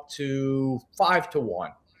odds up to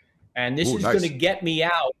 5-1. And this is going to get me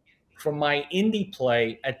out from my indie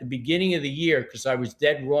play at the beginning of the year because I was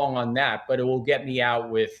dead wrong on that, but it will get me out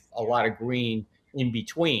with a lot of green in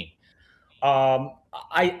between.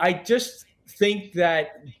 I just think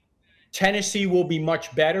that Tennessee will be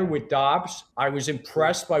much better with Dobbs. I was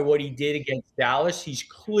impressed by what he did against Dallas. He's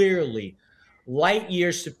clearly light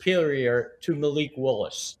years superior to Malik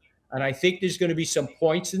Willis. And I think there's going to be some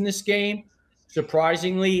points in this game,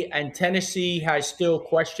 surprisingly. And Tennessee has still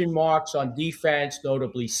question marks on defense,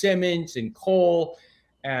 notably Simmons and Cole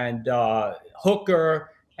and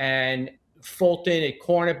Hooker and Fulton at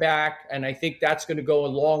cornerback. And I think that's going to go a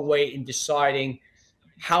long way in deciding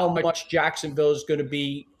how much Jacksonville is going to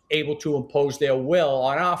be able to impose their will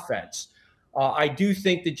on offense. I do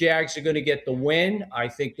think the Jags are going to get the win. I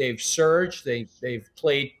think they've surged. They've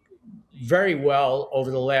played very well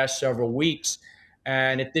over the last several weeks.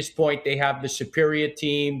 And at this point, they have the superior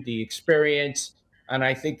team, the experience. And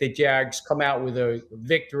I think the Jags come out with a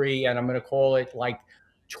victory, and I'm going to call it like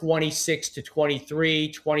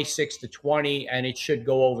 26-23, 26-20, and it should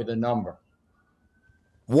go over the number.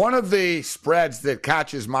 One of the spreads that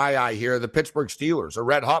catches my eye here, the Pittsburgh Steelers, a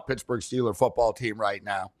red-hot Pittsburgh Steelers football team right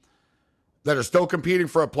now that are still competing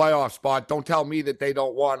for a playoff spot. Don't tell me that they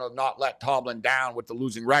don't want to not let Tomlin down with the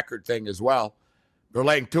losing record thing as well. They're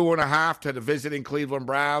laying 2.5 to the visiting Cleveland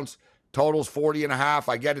Browns. Totals 40.5.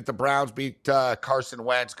 I get it. The Browns beat Carson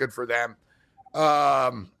Wentz. Good for them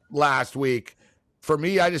last week. For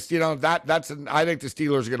me, I just, I think the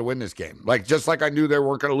Steelers are going to win this game. Just like I knew they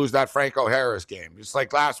weren't going to lose that Franco Harris game. Just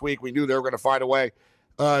like last week, we knew they were going to find a way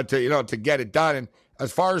to get it done. And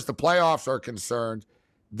as far as the playoffs are concerned,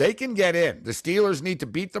 they can get in. The Steelers need to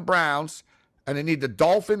beat the Browns, and they need the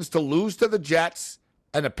Dolphins to lose to the Jets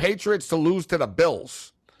and the Patriots to lose to the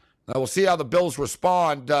Bills. Now, we'll see how the Bills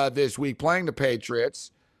respond this week playing the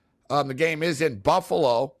Patriots. The game is in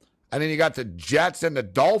Buffalo, and then you got the Jets and the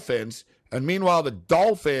Dolphins. And meanwhile, the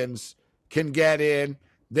Dolphins can get in.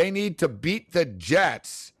 They need to beat the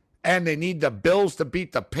Jets, and they need the Bills to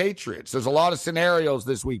beat the Patriots. There's a lot of scenarios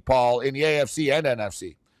this week, Paul, in the AFC and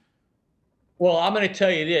NFC. Well, I'm going to tell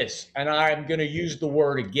you this, and I'm going to use the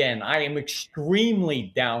word again. I am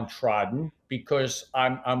extremely downtrodden because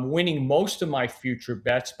I'm winning most of my future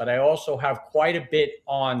bets, but I also have quite a bit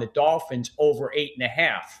on the Dolphins over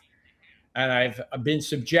 8.5. And I've been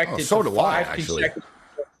subjected to 5 consecutive.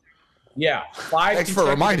 Yeah, 5. Thanks for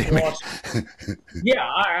reminding me. Yeah,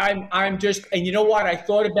 I'm just, and you know what? I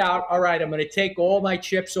thought about, all right, I'm going to take all my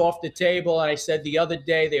chips off the table. And I said the other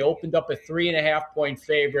day they opened up a 3.5-point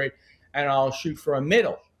favorite, and I'll shoot for a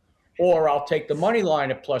middle, or I'll take the money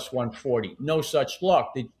line at plus 140. No such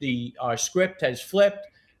luck. The script has flipped.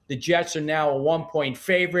 The Jets are now a 1-point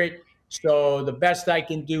favorite. So the best I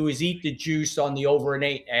can do is eat the juice on the over an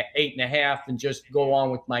 8.5 and just go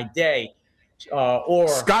on with my day. Or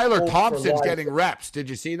Skylar hope Thompson's for getting reps. Did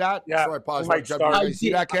you see that? Yeah, Sorry, pause. he might Did start. you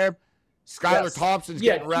see that, Cam? Skylar Yes. Thompson's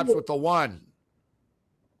Yeah, getting reps with the 1.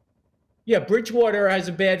 Yeah, Bridgewater has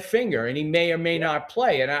a bad finger, and he may or may not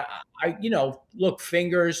play. And I, look,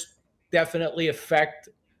 fingers definitely affect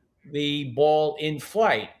the ball in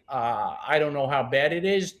flight. I don't know how bad it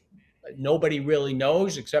is. Nobody really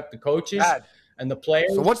knows except the coaches and the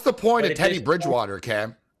players. So what's the point But of Teddy Bridgewater,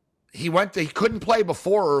 Cam? He couldn't play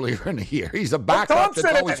before earlier in the year. He's a backup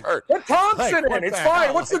that's always hurt. Put Thompson Like, in. It's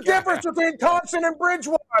fine. What's the difference between Thompson and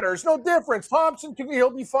Bridgewater? There's no difference. He'll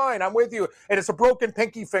be fine. I'm with you. And it's a broken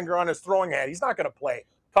pinky finger on his throwing hand. He's not going to play.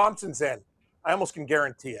 Thompson's in. I almost can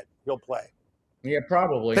guarantee it. He'll play. Yeah,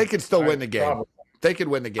 probably. They could still win the game. Probably. They could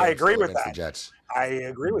win the game. I agree with against that. the Jets. I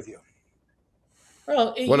agree with you.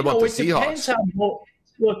 Well, What about the it depends Seahawks?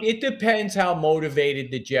 It depends how motivated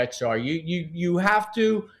the Jets are. You have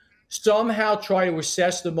to somehow try to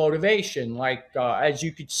assess the motivation. Like, as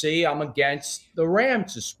you could see, I'm against the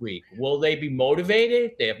Rams this week. Will they be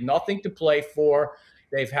motivated? They have nothing to play for.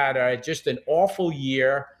 They've had just an awful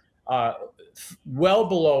year, well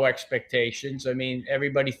below expectations. I mean,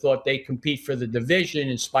 everybody thought they'd compete for the division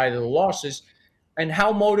in spite of the losses. And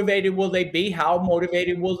how motivated will they be? How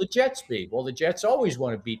motivated will the Jets be? Well, the Jets always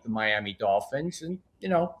want to beat the Miami Dolphins, and,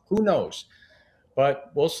 who knows?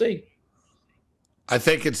 But we'll see. I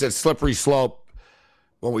think it's a slippery slope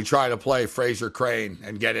when we try to play Fraser Crane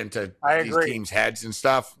and get into these teams' heads and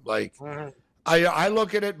stuff. Like, I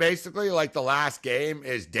look at it basically like the last game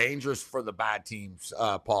is dangerous for the bad teams,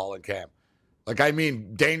 Paul and Cam. Like, I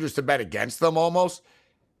mean, dangerous to bet against them almost.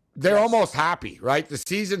 They're almost happy, right? The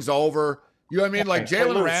season's over. You know what I mean? Like,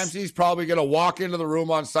 Jalen Ramsey's probably going to walk into the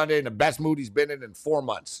room on Sunday in the best mood he's been in 4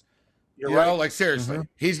 months. You know, like, seriously.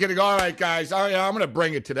 He's going to go, all right, guys, all right, I'm going to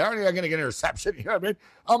bring it today. I'm going to get an interception. You know what I mean?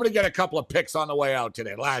 I'm going to get a couple of picks on the way out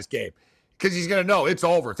today, last game. Because he's going to know it's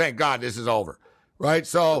over. Thank God this is over. Right?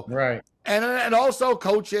 So, right. And also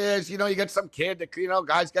coaches, you get some kid that,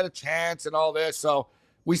 guys get a chance and all this. So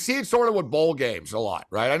we see it sort of with bowl games a lot,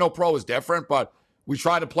 right? I know pro is different, but we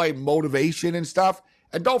try to play motivation and stuff.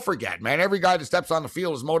 And don't forget, man, every guy that steps on the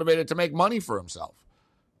field is motivated to make money for himself.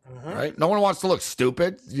 Right? No one wants to look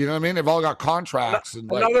stupid. You know what I mean? They've all got contracts.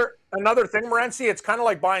 And another thing, Morency, it's kind of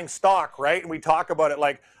like buying stock, right? And we talk about it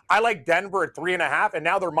like, I like Denver at 3.5, and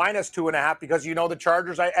now they're minus 2.5 because the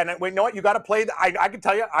Chargers. You know what? You got to play. I can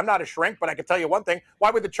tell you, I'm not a shrink, but I can tell you one thing.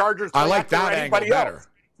 Why would the Chargers? I like that angle better.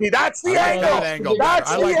 See, that's the angle.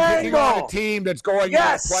 That's I like picking on a team that's going into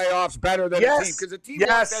the playoffs better than a team because a team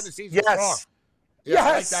wants to end the season strong. Yes.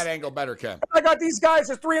 I like that angle better, Ken. I got these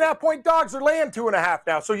guys as 3.5-point dogs. They're laying 2.5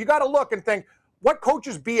 now. So you got to look and think, what coach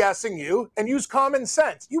is BSing you, and use common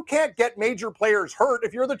sense. You can't get major players hurt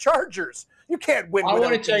if you're the Chargers. You can't win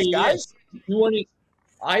without these guys.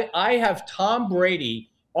 I have Tom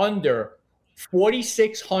Brady under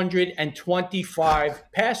 4,625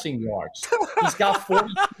 passing yards. He's got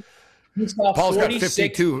 40. Paul's got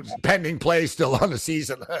 52 pending plays still on the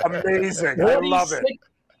season. Amazing. I love it.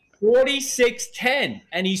 46-10,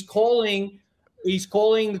 and he's calling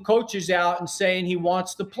the coaches out and saying he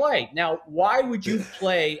wants to play. Now, why would you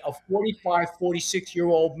play a 45,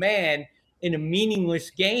 46-year-old man in a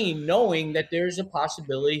meaningless game knowing that there's a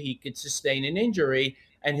possibility he could sustain an injury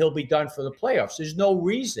and he'll be done for the playoffs? There's no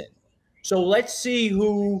reason. So let's see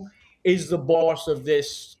who is the boss of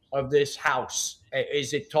this house.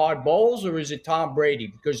 Is it Todd Bowles or is it Tom Brady?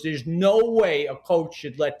 Because there's no way a coach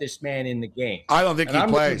should let this man in the game. I don't think he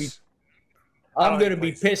plays. I'm going to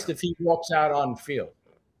be pissed if he walks out on the field.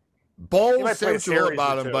 Bowles says a little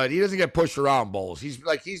about him, but he doesn't get pushed around Bowles. He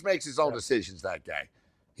makes his own decisions, that guy.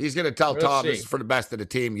 He's going to tell Tom this is for the best of the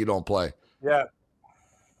team. You don't play. Yeah.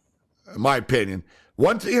 In my opinion.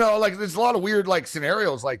 There's a lot of weird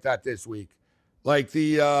scenarios like that this week. Like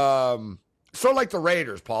the sort of like the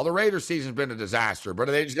Raiders, Paul. The Raiders season's been a disaster, but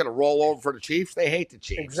are they just going to roll over for the Chiefs? They hate the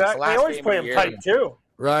Chiefs. Exactly. They always play them tight too.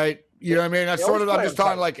 Right. You know what I mean? That's sort of, I'm just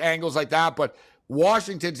talking like angles like that, but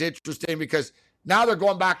Washington's interesting because now they're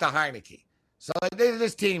going back to Heineke. So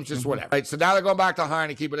this team's just whatever. Right? So now they're going back to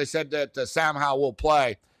Heineke, but they said that Sam Howell will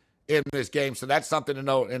play in this game. So that's something to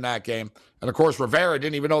note in that game. And of course, Rivera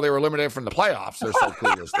didn't even know they were eliminated from the playoffs. They're so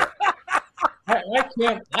clueless there.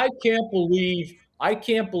 I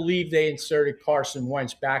can't believe they inserted Carson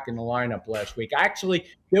Wentz back in the lineup last week. Actually,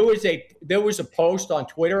 there was a post on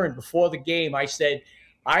Twitter, and before the game, I said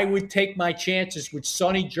I would take my chances with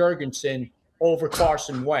Sonny Jurgensen over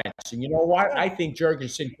Carson Wentz. And you know what? I think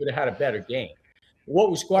Jurgensen could have had a better game.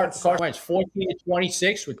 What was Carson Wentz?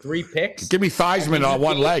 14-26 with 3 picks. Give me Theismann on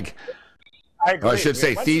one leg. I agree. I should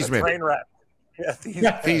say Theismann.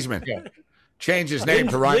 Yeah, Theismann. Yeah. Change his name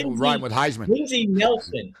to rhyme with Heisman.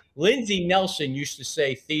 Lindsey Nelson used to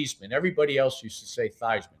say Thiesman. Everybody else used to say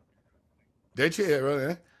Theismann. Did you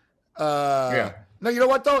really? Yeah. No, you know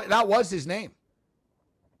what though? That was his name.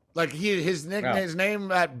 Like his nickname, his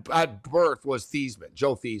name at birth was Thiesman,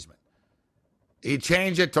 Joe Thiesman. He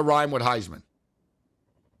changed it to rhyme with Heisman.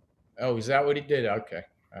 Oh, is that what he did? Okay.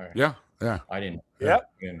 All right. Yeah. I didn't.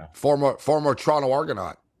 Yep. You know. Former Toronto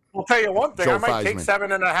Argonaut. I'll tell you one thing. Joe I might take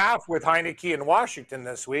Theismann. 7.5 with Heineke in Washington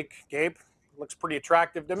this week, Gabe. Looks pretty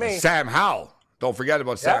attractive to me. Sam Howell. Don't forget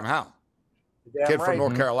about Sam Howell. Damn Kid right. from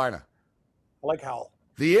North Carolina. I like Howell.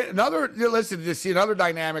 Listen, to see another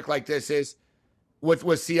dynamic like this is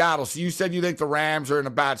with Seattle. So you said you think the Rams are in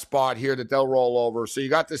a bad spot here, that they'll roll over. So you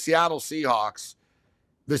got the Seattle Seahawks.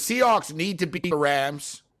 The Seahawks need to beat the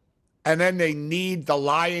Rams, and then they need the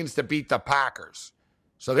Lions to beat the Packers.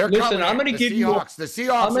 So they're coming. I'm going to give you the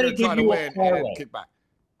Seahawks are going to try to win and kick back.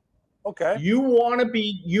 Okay. You want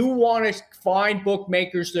to find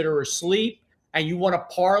bookmakers that are asleep, and you want to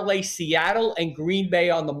parlay Seattle and Green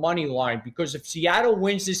Bay on the money line, because if Seattle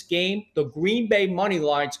wins this game, the Green Bay money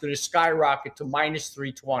line is going to skyrocket to minus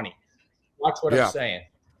 320. That's what I'm saying.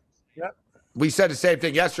 Yep. We said the same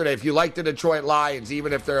thing yesterday. If you like the Detroit Lions,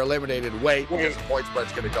 even if they're eliminated, wait, because the point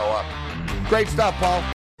spread's going to go up. Great stuff, Paul.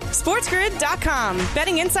 SportsGrid.com.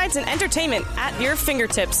 Betting insights and entertainment at your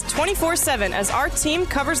fingertips 24/7 as our team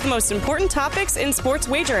covers the most important topics in sports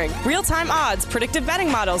wagering. Real-time odds, predictive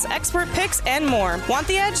betting models, expert picks, and more. Want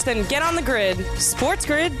the edge? Then get on the grid.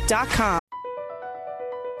 SportsGrid.com.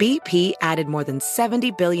 BP added more than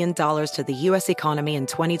 $70 billion to the U.S. economy in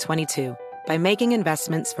 2022 by making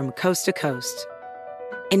investments from coast to coast.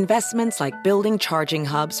 Investments like building charging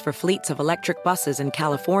hubs for fleets of electric buses in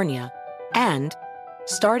California and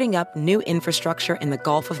starting up new infrastructure in the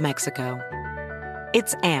Gulf of Mexico.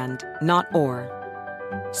 It's and, not or.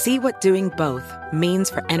 See what doing both means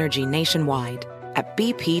for energy nationwide at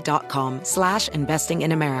bp.com/investing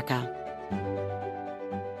in America.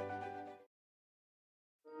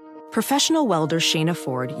 Professional welder Shayna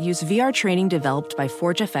Ford used VR training developed by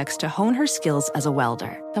ForgeFX to hone her skills as a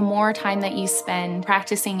welder. The more time that you spend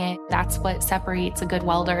practicing it, that's what separates a good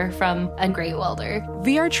welder from a great welder.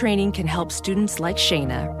 VR training can help students like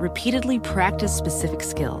Shayna repeatedly practice specific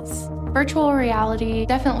skills. Virtual reality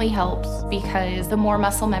definitely helps because the more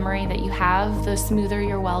muscle memory that you have, the smoother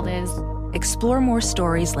your weld is. Explore more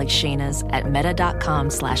stories like Shayna's at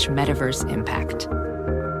meta.com/metaverse impact.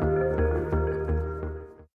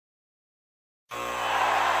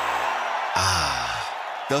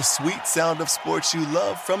 The sweet sound of sports you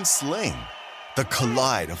love from Sling. The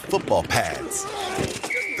collide of football pads.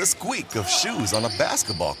 The squeak of shoes on a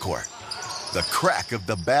basketball court. The crack of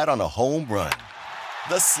the bat on a home run.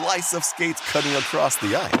 The slice of skates cutting across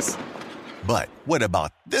the ice. But what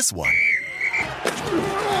about this one?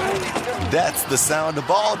 That's the sound of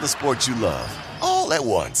all the sports you love, all at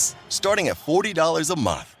once. Starting at $40 a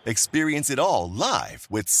month. Experience it all live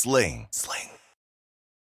with Sling.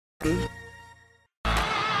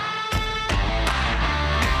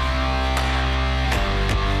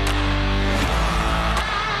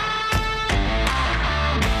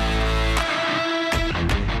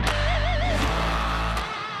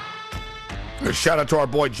 Shout out to our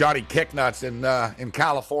boy Johnny Kicknuts in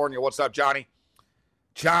California. What's up, Johnny?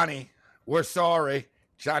 Johnny, we're sorry.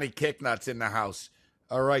 Johnny Kicknuts in the house.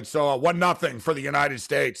 All right, so 1-0 for the United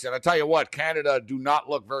States. And I tell you what, Canada do not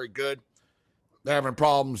look very good. They're having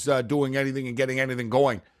problems doing anything and getting anything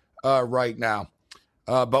going right now.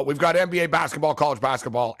 But we've got NBA basketball, college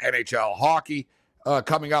basketball, NHL hockey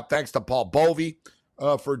coming up. Thanks to Paul Bovey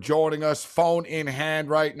for joining us. Phone in hand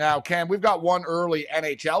right now. Cam, we've got one early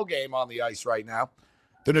NHL game on the ice right now.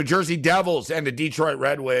 The New Jersey Devils and the Detroit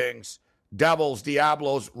Red Wings. Devils,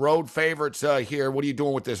 Diablos, road favorites here. What are you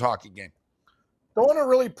doing with this hockey game? Don't want to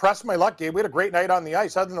really press my luck, Gabe. We had a great night on the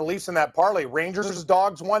ice. Other than the Leafs in that parlay, Rangers,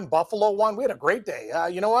 Dogs won, Buffalo won. We had a great day.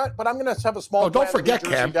 You know what? But I'm going to have a small. Oh, don't forget,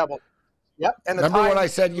 Cam. Devils. Yep. And the remember when I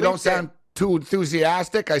said you don't sound too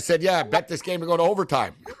enthusiastic? I said, yeah, I bet this game will go to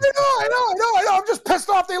overtime. I know. I'm just pissed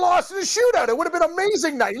off they lost in a shootout. It would have been an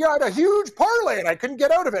amazing night. I had a huge parlay, and I couldn't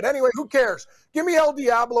get out of it. Anyway, who cares? Give me El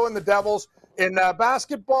Diablo and the Devils. In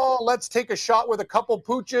basketball, let's take a shot with a couple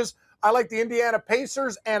pooches. I like the Indiana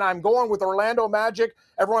Pacers, and I'm going with Orlando Magic.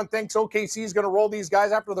 Everyone thinks OKC is going to roll these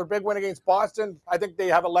guys after their big win against Boston. I think they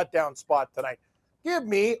have a letdown spot tonight. Give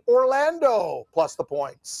me Orlando plus the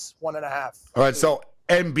points, 1.5. All right, so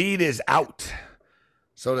Embiid is out.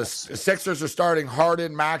 So the Sixers are starting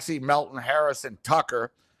Harden, Maxey, Melton, Harris, and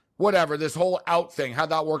Tucker. Whatever, this whole out thing, how'd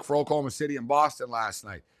that work for Oklahoma City and Boston last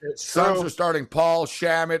night? Suns are starting Paul,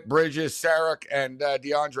 Shamet, Bridges, Sarek, and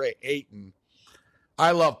DeAndre Ayton.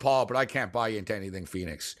 I love Paul, but I can't buy into anything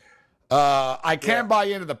Phoenix. I can buy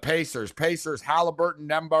into the Pacers. Pacers, Halliburton,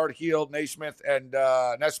 Nembhard, Hield, Nesmith, and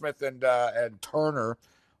Turner.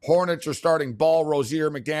 Hornets are starting Ball, Rozier,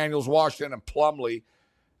 McDaniels, Washington, and Plumlee.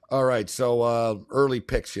 All right, so early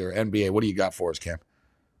picks here. NBA, what do you got for us, Cam?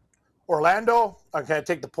 Orlando, I'm going to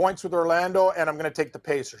take the points with Orlando, and I'm going to take the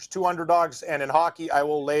Pacers. 2 underdogs, and in hockey, I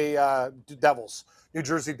will lay Devils. New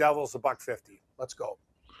Jersey Devils, $1.50. Let's go.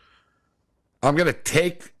 I'm going to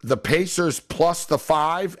take the Pacers plus the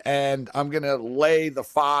 5, and I'm going to lay the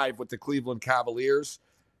 5 with the Cleveland Cavaliers.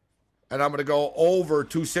 And I'm going to go over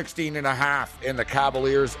 216.5 in the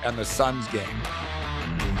Cavaliers and the Suns game.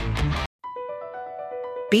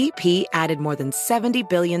 BP added more than $70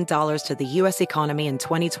 billion to the U.S. economy in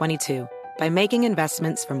 2022 by making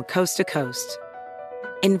investments from coast to coast.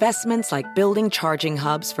 Investments like building charging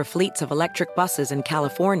hubs for fleets of electric buses in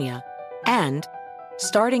California and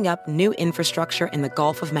starting up new infrastructure in the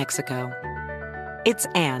Gulf of Mexico. It's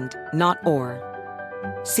and, not or.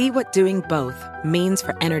 See what doing both means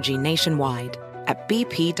for energy nationwide at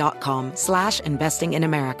bp.com/investing in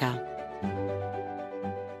America.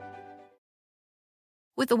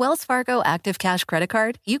 With the Wells Fargo Active Cash Credit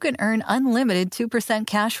Card, you can earn unlimited 2%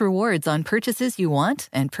 cash rewards on purchases you want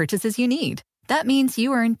and purchases you need. That means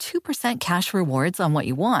you earn 2% cash rewards on what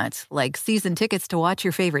you want, like season tickets to watch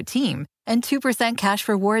your favorite team, and 2% cash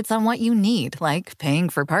rewards on what you need, like paying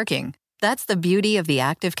for parking. That's the beauty of the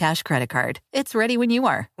Active Cash Credit Card. It's ready when you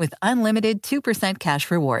are, with unlimited 2%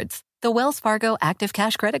 cash rewards. The Wells Fargo Active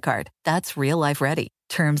Cash Credit Card. That's real life ready.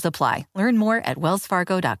 Terms apply. Learn more at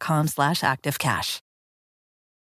wellsfargo.com/activecash.